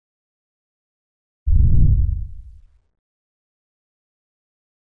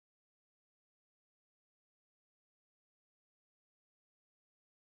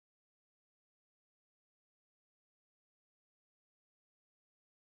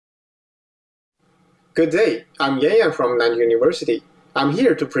Good day, I'm Yanyan from Nanjing University. I'm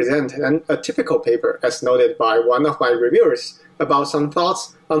here to present an atypical paper as noted by one of my reviewers about some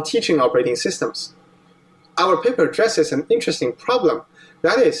thoughts on teaching operating systems. Our paper addresses an interesting problem,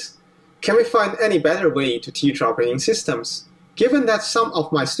 that is, can we find any better way to teach operating systems, given that some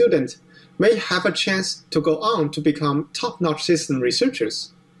of my students may have a chance to go on to become top-notch system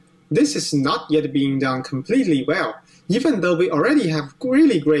researchers. This is not yet being done completely well, even though we already have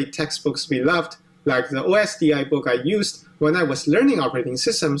really great textbooks we loved, like the OSDI book I used when I was learning operating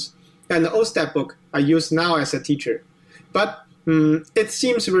systems, and the OSTEP book I use now as a teacher. But it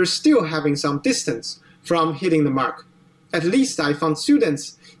seems we're still having some distance from hitting the mark. At least I found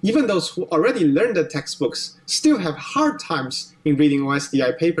students, even those who already learned the textbooks, still have hard times in reading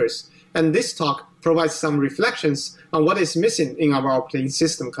OSDI papers, and this talk provides some reflections on what is missing in our operating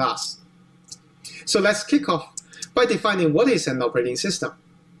system class. So let's kick off by defining what is an operating system.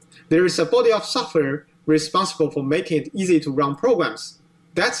 There is a body of software responsible for making it easy to run programs.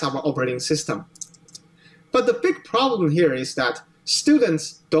 That's our operating system. But the big problem here is that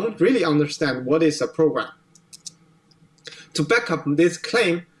students don't really understand what is a program. To back up this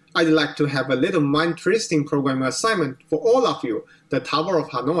claim, I'd like to have a little mind-twisting programming assignment for all of you, the Tower of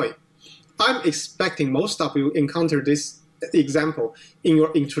Hanoi. I'm expecting most of you encountered this example in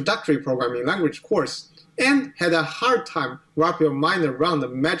your introductory programming language course and had a hard time wrap your mind around the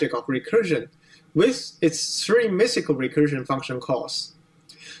magic of recursion with its three mythical recursion function calls.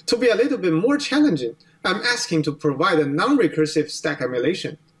 To be a little bit more challenging, I'm asking to provide a non-recursive stack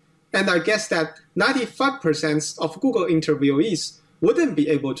emulation. And I guess that 95% of Google interviewees wouldn't be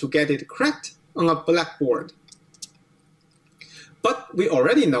able to get it correct on a blackboard. But we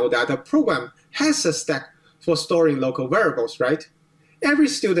already know that a program has a stack for storing local variables, right? Every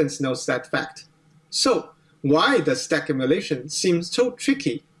student knows that fact. So why does stack emulation seem so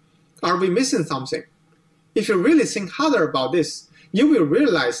tricky? Are we missing something? If you really think harder about this, you will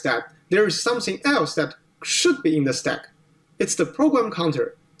realize that there is something else that should be in the stack. It's the program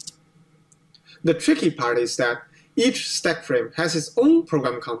counter. The tricky part is that each stack frame has its own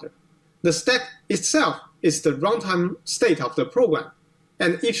program counter. The stack itself is the runtime state of the program,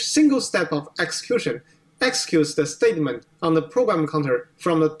 and each single step of execution executes the statement on the program counter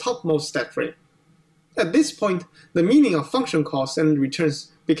from the topmost stack frame. At this point, the meaning of function calls and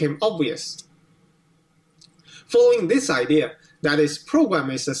returns became obvious. Following this idea, that is,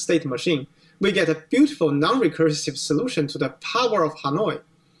 program is a state machine, we get a beautiful non-recursive solution to the Power of Hanoi,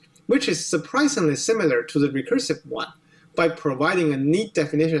 which is surprisingly similar to the recursive one, by providing a neat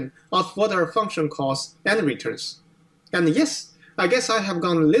definition of what are function calls and returns. And yes, I guess I have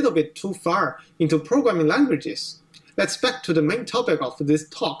gone a little bit too far into programming languages. Let's back to the main topic of this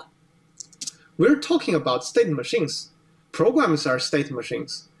talk. We're talking about state machines. Programs are state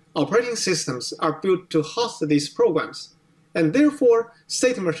machines. Operating systems are built to host these programs, and therefore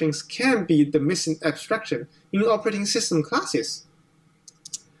state machines can be the missing abstraction in operating system classes.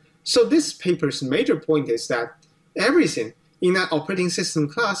 So this paper's major point is that everything in an operating system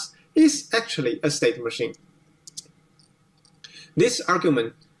class is actually a state machine. This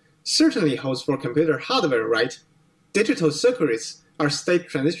argument certainly holds for computer hardware, right? Digital circuits are state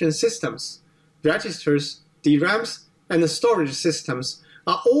transition systems. Registers, DRAMs, and storage systems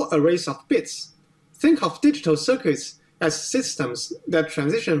are all arrays of bits. Think of digital circuits as systems that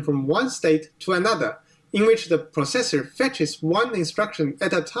transition from one state to another, in which the processor fetches one instruction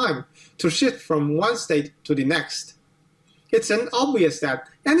at a time to shift from one state to the next. It's then obvious that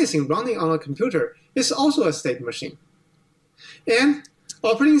anything running on a computer is also a state machine. And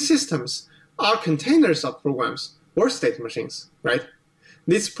operating systems are containers of programs or state machines, right?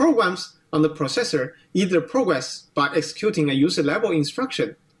 These programs on the processor either progress by executing a user-level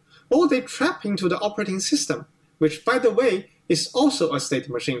instruction, or they trap into the operating system, which, by the way, is also a state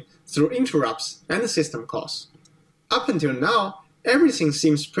machine through interrupts and system calls. Up until now, everything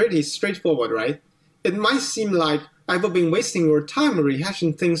seems pretty straightforward, right? It might seem like I've been wasting your time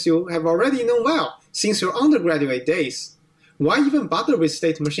rehashing things you have already known well since your undergraduate days. Why even bother with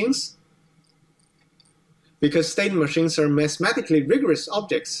state machines? Because state machines are mathematically rigorous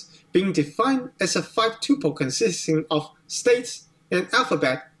objects being defined as a 5-tuple consisting of states, an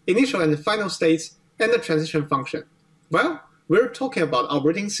alphabet, initial and final states, and a transition function. Well, we're talking about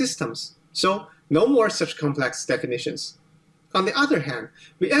operating systems, so no more such complex definitions. On the other hand,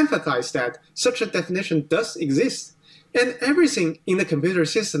 we emphasize that such a definition does exist, and everything in the computer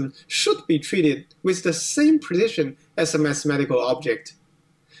system should be treated with the same precision as a mathematical object.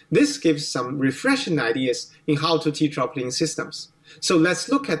 This gives some refreshing ideas in how to teach operating systems. So let's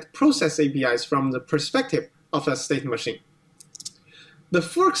look at process APIs from the perspective of a state machine. The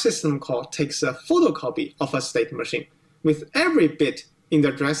fork system call takes a photocopy of a state machine, with every bit in the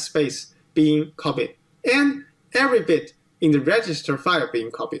address space being copied, and every bit in the register file being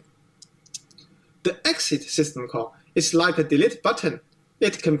copied. The exit system call is like a delete button.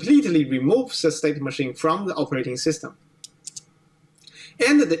 It completely removes the state machine from the operating system.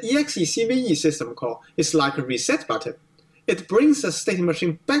 And the execve system call is like a reset button. It brings the state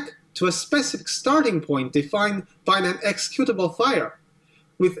machine back to a specific starting point defined by an executable file,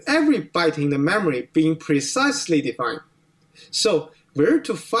 with every byte in the memory being precisely defined. So, where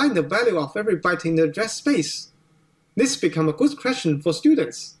to find the value of every byte in the address space? This becomes a good question for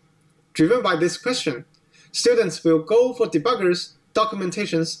students. Driven by this question, students will go for debuggers,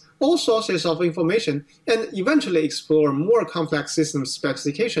 documentations, all sources of information, and eventually explore more complex system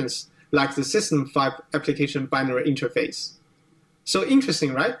specifications like the System 5 application binary interface. So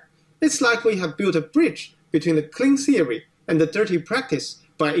interesting, right? It's like we have built a bridge between the clean theory and the dirty practice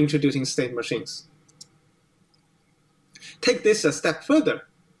by introducing state machines. Take this a step further.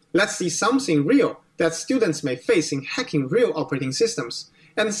 Let's see something real that students may face in hacking real operating systems,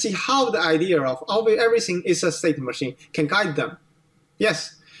 and see how the idea of everything is a state machine can guide them.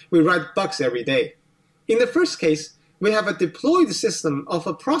 Yes, we write bugs every day. In the first case, we have a deployed system of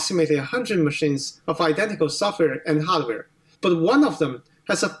approximately 100 machines of identical software and hardware, but one of them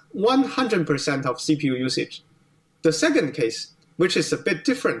has a 100% of CPU usage. The second case, which is a bit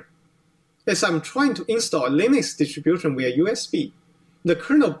different, is I'm trying to install a Linux distribution via USB. The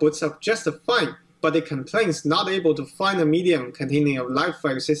kernel boots up just fine, but it complains not able to find a medium containing a live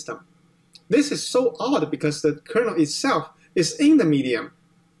file system. This is so odd because the kernel itself is in the medium.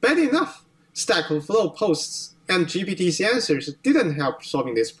 Bad enough, Stack Overflow posts and GPT's answers didn't help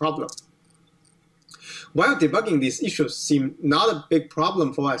solving this problem. While debugging these issues seem not a big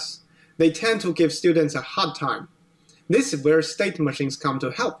problem for us, they tend to give students a hard time. This is where state machines come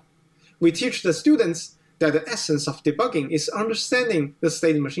to help. We teach the students that the essence of debugging is understanding the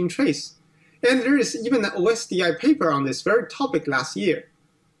state machine trace. And there is even an OSDI paper on this very topic last year.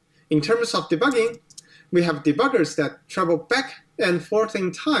 In terms of debugging, we have debuggers that travel back and forth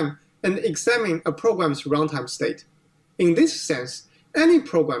in time and examine a program's runtime state. In this sense, any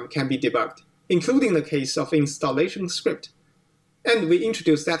program can be debugged, including the case of installation script. And we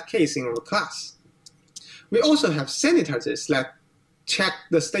introduced that case in our class. We also have sanitizers that check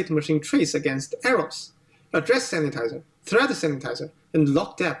the state machine trace against errors. Address sanitizer, thread sanitizer, and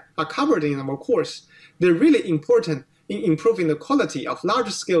logdep are covered in our course. They're really important in improving the quality of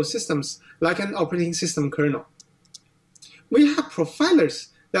large-scale systems like an operating system kernel. We have profilers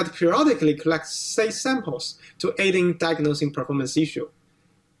that periodically collect state samples to aid in diagnosing performance issue.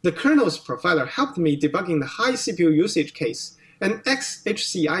 The kernel's profiler helped me debugging the high CPU usage case. An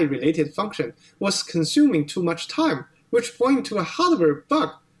XHCI-related function was consuming too much time, which pointed to a hardware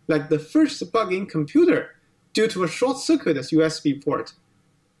bug, like the first bug in computer, due to a short-circuit USB port.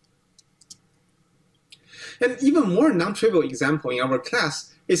 An even more non-trivial example in our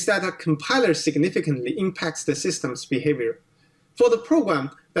class is that a compiler significantly impacts the system's behavior. For the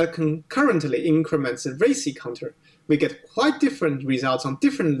program that concurrently increments the RACI counter, we get quite different results on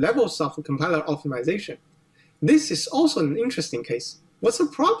different levels of compiler optimization. This is also an interesting case. What's the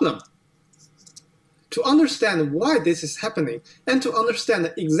problem? To understand why this is happening and to understand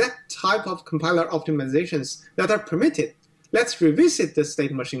the exact type of compiler optimizations that are permitted, let's revisit the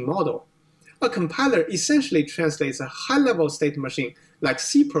state machine model. A compiler essentially translates a high-level state machine, like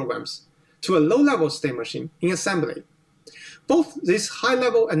C programs, to a low-level state machine in assembly. Both these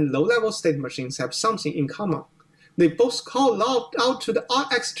high-level and low-level state machines have something in common. They both call out to the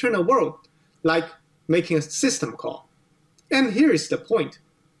external world, like making a system call. And here is the point.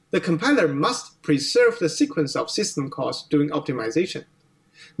 The compiler must preserve the sequence of system calls during optimization.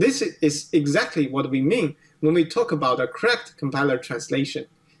 This is exactly what we mean when we talk about a correct compiler translation.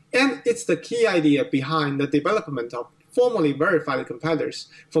 And it's the key idea behind the development of formally verified compilers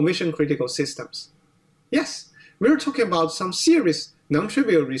for mission-critical systems. Yes, we're talking about some serious,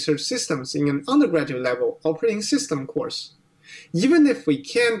 non-trivial research systems in an undergraduate level operating system course. Even if we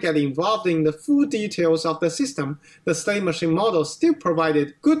can't get involved in the full details of the system, the state machine model still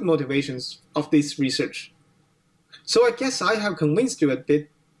provided good motivations of this research. So I guess I have convinced you a bit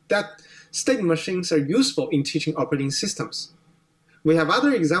that state machines are useful in teaching operating systems. We have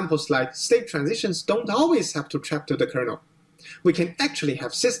other examples like state transitions don't always have to trap to the kernel. We can actually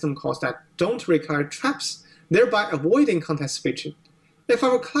have system calls that don't require traps, thereby avoiding context switching. If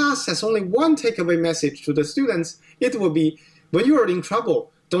our class has only one takeaway message to the students, it will be, when you are in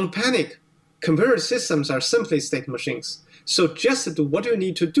trouble, don't panic. Computer systems are simply state machines, so just do what you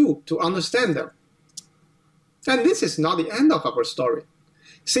need to do to understand them. And this is not the end of our story.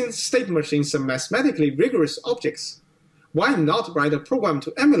 since state machines are mathematically rigorous objects, why not write a program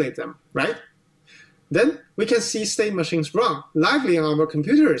to emulate them, right? Then we can see state machines run lively on our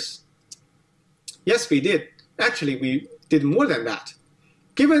computers. Yes, we did. Actually, we did more than that.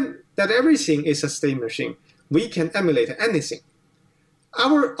 Given that everything is a state machine, we can emulate anything.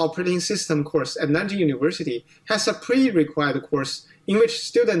 Our operating system course at Nanjing University has a pre-required course in which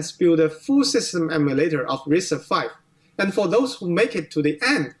students build a full system emulator of RISC-V, and for those who make it to the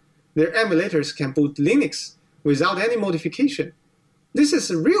end, their emulators can boot Linux without any modification. This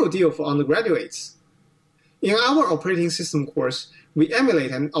is a real deal for undergraduates. In our operating system course, we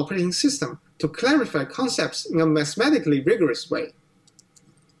emulate an operating system to clarify concepts in a mathematically rigorous way.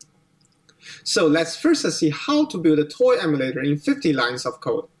 So let's first see how to build a toy emulator in 50 lines of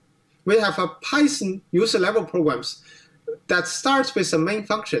code. We have a Python user-level programs that starts with a main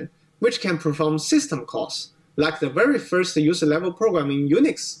function, which can perform system calls, like the very first user-level program in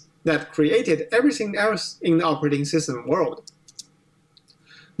Unix that created everything else in the operating system world.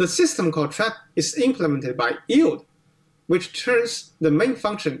 The system call trap is implemented by yield, which turns the main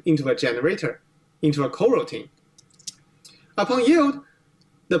function into a generator, into a coroutine. Upon yield,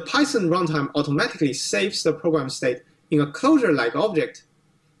 the Python runtime automatically saves the program state in a closure-like object.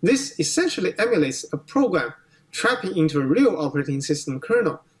 This essentially emulates a program trapping into a real operating system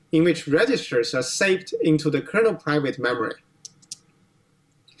kernel in which registers are saved into the kernel private memory.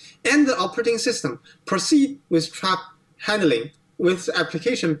 And the operating system proceeds with trap handling with the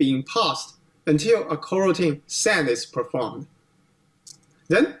application being paused until a coroutine send is performed.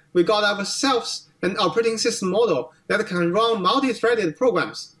 Then we got ourselves an operating system model that can run multi-threaded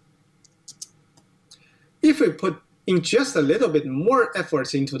programs. If we put in just a little bit more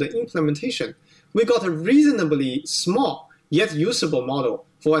efforts into the implementation, we got a reasonably small yet usable model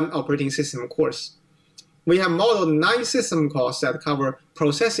for an operating system course. We have modeled 9 system calls that cover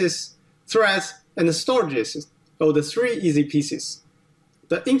processes, threads, and storages, or the 3 easy pieces.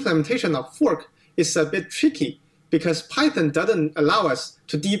 The implementation of fork is a bit tricky because Python doesn't allow us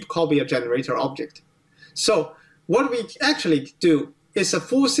to deep copy a generator object. So what we actually do is a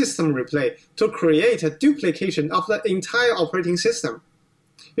full system replay to create a duplication of the entire operating system.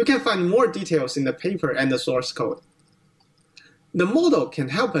 You can find more details in the paper and the source code. The model can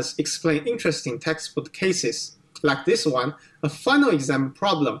help us explain interesting textbook cases, like this one, a final exam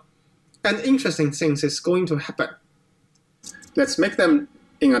problem, and interesting things is going to happen. Let's make them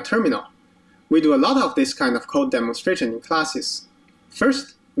in a terminal. We do a lot of this kind of code demonstration in classes.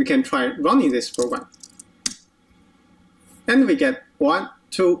 First, we can try running this program. And we get 1,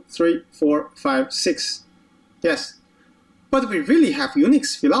 2, 3, 4, 5, 6. Yes, but we really have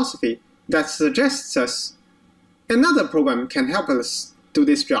Unix philosophy that suggests us another program can help us do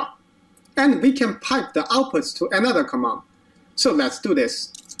this job. And we can pipe the outputs to another command. So let's do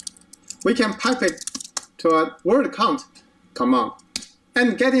this. We can pipe it to a word count command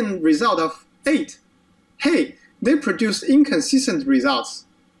and get a result of 8. Hey, they produce inconsistent results.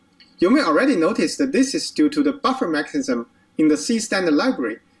 You may already notice that this is due to the buffer mechanism in the C standard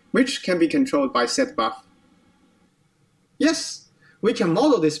library, which can be controlled by setBuff. Yes, we can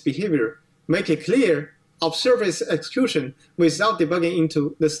model this behavior, make it clear, observe its execution without debugging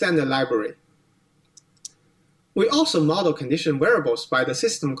into the standard library. We also model condition variables by the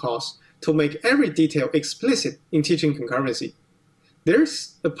system calls to make every detail explicit in teaching concurrency.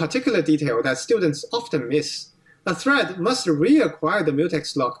 There's a particular detail that students often miss. A thread must reacquire the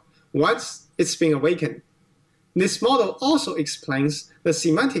mutex lock once it's been awakened. This model also explains the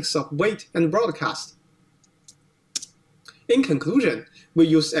semantics of wait and broadcast. In conclusion, we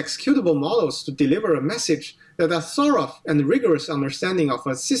use executable models to deliver a message that a thorough and rigorous understanding of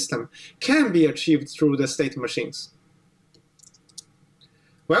a system can be achieved through the state machines.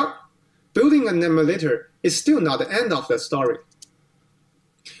 Well, building an emulator is still not the end of the story.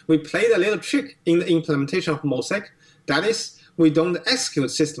 We played a little trick in the implementation of Mosaic, that is, we don't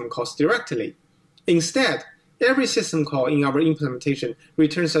execute system calls directly. Instead, every system call in our implementation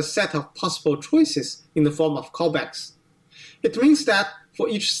returns a set of possible choices in the form of callbacks. It means that for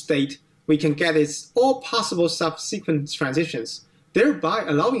each state, we can get its all possible subsequent transitions, thereby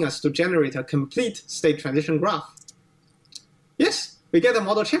allowing us to generate a complete state transition graph. Yes, we get a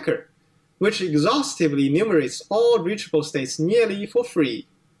model checker, which exhaustively enumerates all reachable states nearly for free.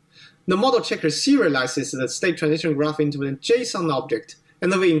 The model checker serializes the state transition graph into a JSON object,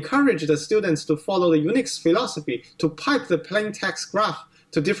 and we encourage the students to follow the Unix philosophy to pipe the plain text graph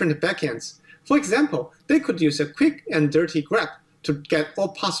to different backends. For example, they could use a quick and dirty grep to get all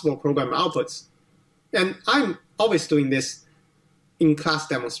possible program outputs. And I'm always doing this in class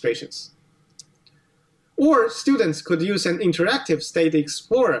demonstrations. Or students could use an interactive state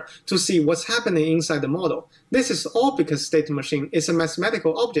explorer to see what's happening inside the model. This is all because state machine is a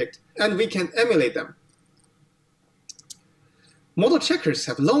mathematical object, and we can emulate them. Model checkers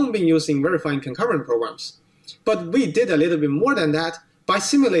have long been used in verifying concurrent programs. But we did a little bit more than that by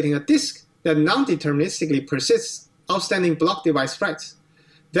simulating a disk that non-deterministically persists outstanding block device writes.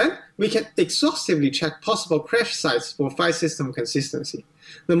 Then we can exhaustively check possible crash sites for file system consistency.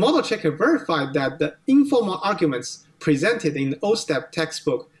 The model checker verified that the informal arguments presented in the OSTEP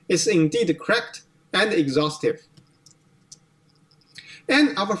textbook is indeed correct and exhaustive.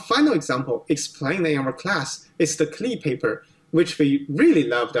 And our final example explained in our class is the Klee paper, which we really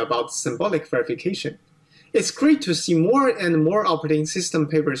loved about symbolic verification. It's great to see more and more operating system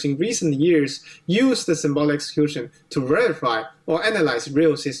papers in recent years use the symbolic execution to verify or analyze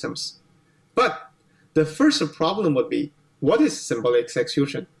real systems. But the first problem would be, what is symbolic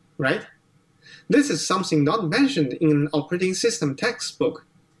execution, right? This is something not mentioned in an operating system textbook.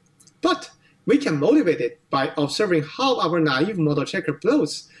 But we can motivate it by observing how our naive model checker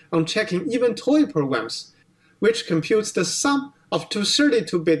bloats on checking even toy programs, which computes the sum of two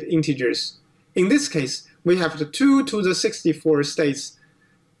 32-bit integers. In this case, we have the 2 to the 64 states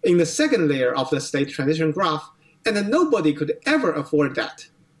in the second layer of the state transition graph, and nobody could ever afford that.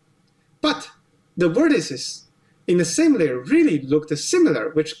 But the vertices in the same layer really looked similar,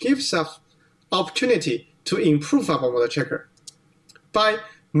 which gives us opportunity to improve our model checker. By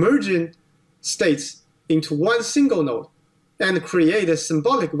merging states into one single node and create a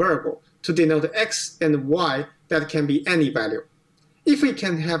symbolic variable to denote x and y that can be any value. If we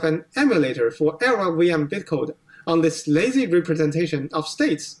can have an emulator for LLVM bitcode on this lazy representation of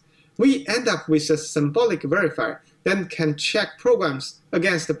states, we end up with a symbolic verifier that can check programs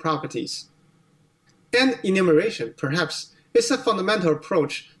against the properties. And enumeration, perhaps, is a fundamental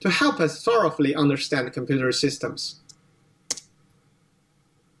approach to help us thoroughly understand computer systems.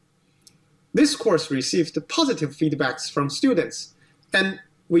 This course received positive feedbacks from students, and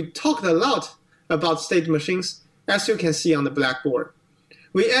we talked a lot about state machines, as you can see on the blackboard.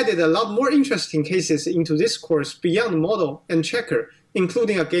 We added a lot more interesting cases into this course beyond model and checker,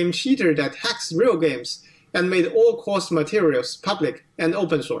 including a game cheater that hacks real games and made all course materials public and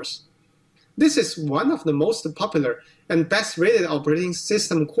open source. This is one of the most popular and best rated operating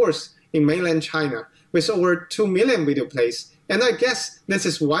system course in mainland China, with over 2 million video plays, and I guess this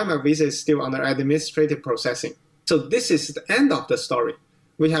is why my visa is still under administrative processing. So this is the end of the story.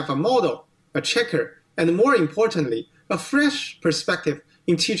 We have a model, a checker, and more importantly, a fresh perspective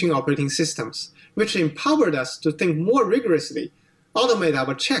in teaching operating systems, which empowered us to think more rigorously, automate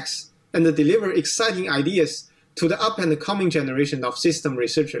our checks, and deliver exciting ideas to the up-and-coming generation of system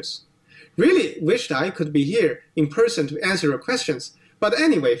researchers. Really wished I could be here in person to answer your questions, but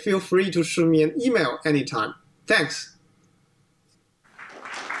anyway, feel free to shoot me an email anytime. Thanks!